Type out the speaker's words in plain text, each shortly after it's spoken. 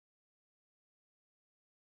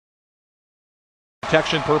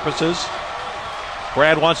protection purposes.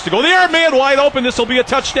 Brad wants to go there, man wide open. This will be a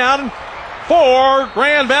touchdown for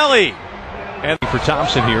Grand Valley. And for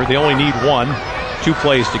Thompson here, they only need 2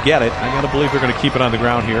 plays to get it. I gotta believe they're gonna keep it on the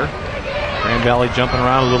ground here. Grand Valley jumping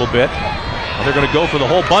around a little bit. They're gonna go for the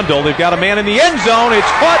whole bundle. They've got a man in the end zone. It's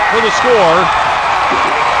caught for the score.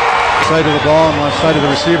 Side of the ball and left side of the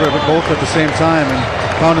receiver, but both at the same time, and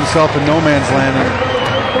found himself in no man's land. And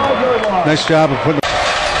nice job of putting.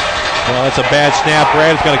 Well, that's a bad snap.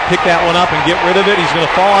 Brad's going to pick that one up and get rid of it. He's going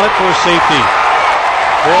to fall on it for a safety.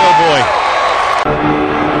 Oh, boy.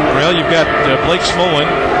 Well, you've got Blake Smolin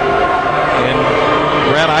and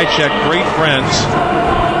Brad Ichek, great friends.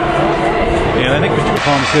 And I think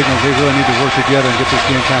upon the signals, they really need to work together and get this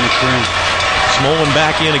game time experience. Smolin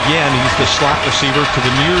back in again. He's the slot receiver to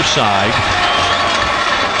the near side.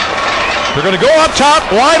 They're going to go up top,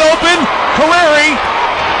 wide open. Carreri.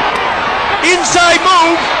 Inside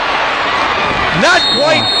move. Not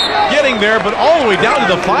quite getting there, but all the way down to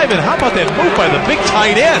the 5. And how about that move by the big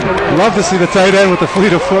tight end? Love to see the tight end with the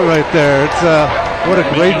fleet of foot right there. It's what a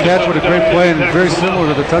great catch, what a great play, and very similar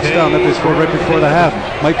to the touchdown that they scored right before the half.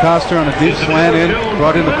 Mike Coster on a deep slant in,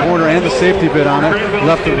 brought in the corner and the safety bit on it,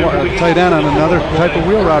 left the tight end on another type of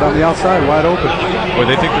wheel route on the outside, wide open. Boy,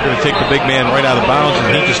 they think they're going to take the big man right out of bounds,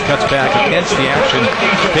 and he just cuts back against the action,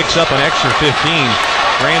 picks up an extra 15.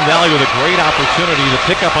 Grand Valley with a great opportunity to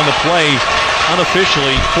pick up on the play,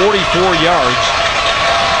 unofficially, 44 yards.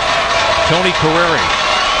 Tony Carreri.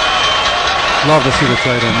 Love to see the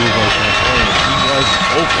tight end move like that. He was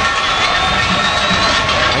open.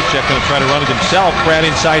 Ichek going to try to run it himself. Brad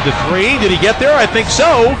inside the 3. Did he get there? I think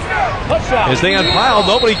so. As they unpile,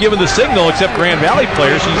 nobody giving the signal except Grand Valley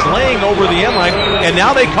players. He's laying over the end line, and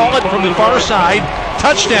now they call it from the far side.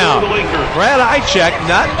 Touchdown. Brad Ichek,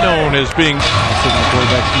 not known as being.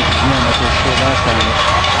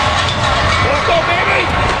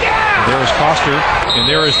 There is Coster, and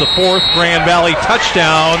there is the 4th Grand Valley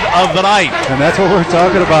touchdown of the night. And that's what we're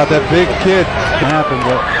talking about. That big kid can happen,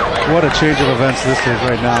 but what a change of events this is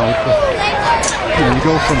right now. You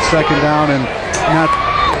go from second down and not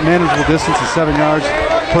manageable distance of 7 yards.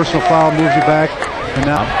 Personal foul moves you back, and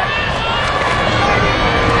now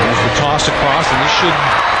as the toss across, and this should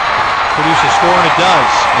produce a score, and it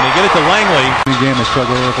does. And they get it to Langley. The game they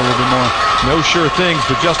struggle with a little bit more. No sure things,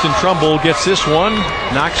 but Justin Trumbull gets this one,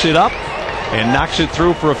 knocks it up, and knocks it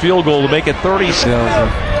through for a field goal to make it 30. Yeah,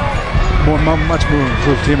 much more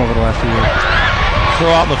improved team over the last few years. Throw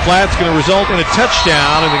out in the flat, it's going to result in a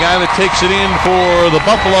touchdown, and the guy that takes it in for the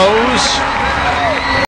Buffaloes